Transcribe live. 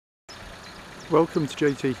Welcome to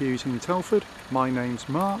JT Hughes in Telford. My name's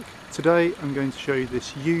Mark. Today I'm going to show you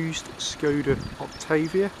this used Skoda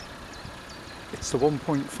Octavia. It's the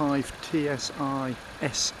 1.5 TSI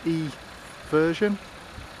SE version.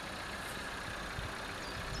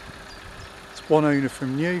 It's one owner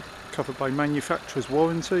from new, covered by manufacturer's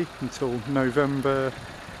warranty until November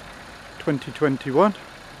 2021.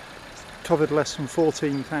 Covered less than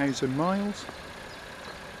 14,000 miles.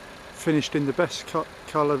 Finished in the best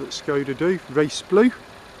colour that Skoda do, race blue.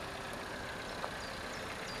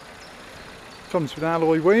 Comes with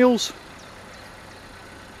alloy wheels.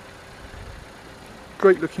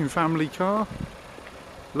 Great looking family car.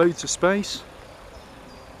 Loads of space.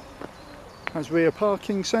 Has rear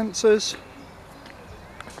parking sensors.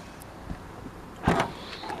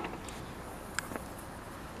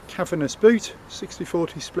 Cavernous boot,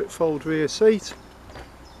 60/40 split fold rear seat.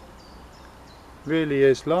 Really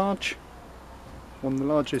is large. One of the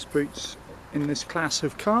largest boots in this class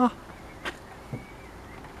of car.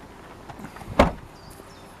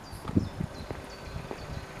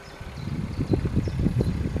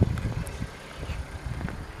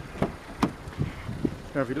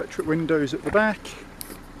 You have electric windows at the back.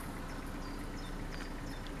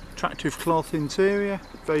 Attractive cloth interior,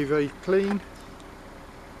 very clean,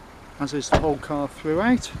 as is the whole car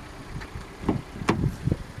throughout.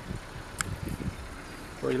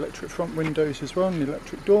 Got electric front windows as well, and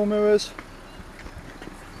electric door mirrors.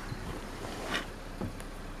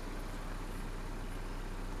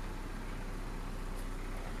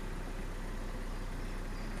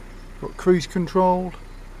 Got cruise control,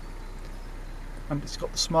 and it's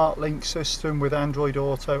got the Smart Link system with Android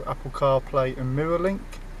Auto, Apple CarPlay and Mirror Link,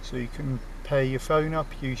 so you can pair your phone up,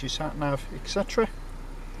 use your sat nav, etc.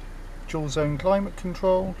 Dual zone climate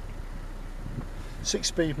control,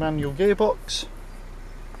 6-speed manual gearbox.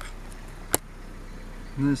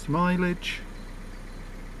 And there's the mileage,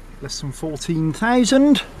 less than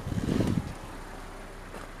 14,000.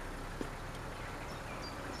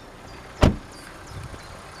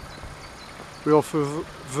 We offer a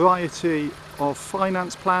variety of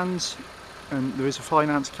finance plans, and there is a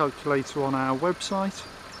finance calculator on our website.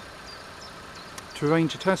 To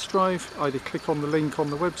arrange a test drive, either click on the link on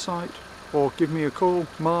the website or give me a call,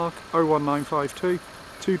 Mark, 01952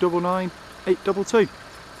 299 822.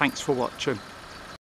 Thanks for watching.